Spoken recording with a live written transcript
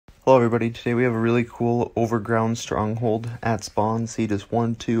Hello everybody, today we have a really cool Aboveground Stronghold at spawn. Seed is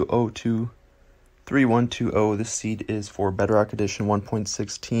 12023120. This seed is for Bedrock Edition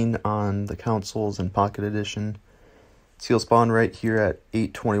 1.16 on the consoles and Pocket Edition. So you'll spawn right here at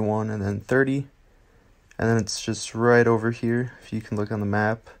 821 and then 30. And then it's just right over here. If you can look on the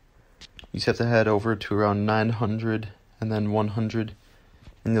map, you just have to head over to around 900 and then 100.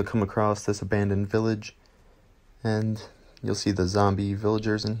 And you'll come across this abandoned village. And you'll see the zombie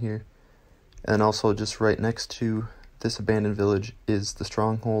villagers in here. And also just right next to this abandoned village is the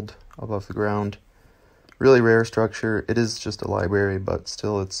stronghold above the ground. Really rare structure. It is just a library, but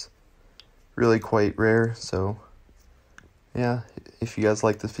still it's really quite rare. So yeah, if you guys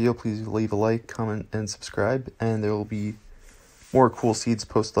like this video, please leave a like, comment, and subscribe. And there will be more cool seeds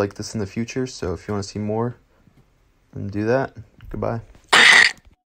posted like this in the future. So if you want to see more, then do that. Goodbye.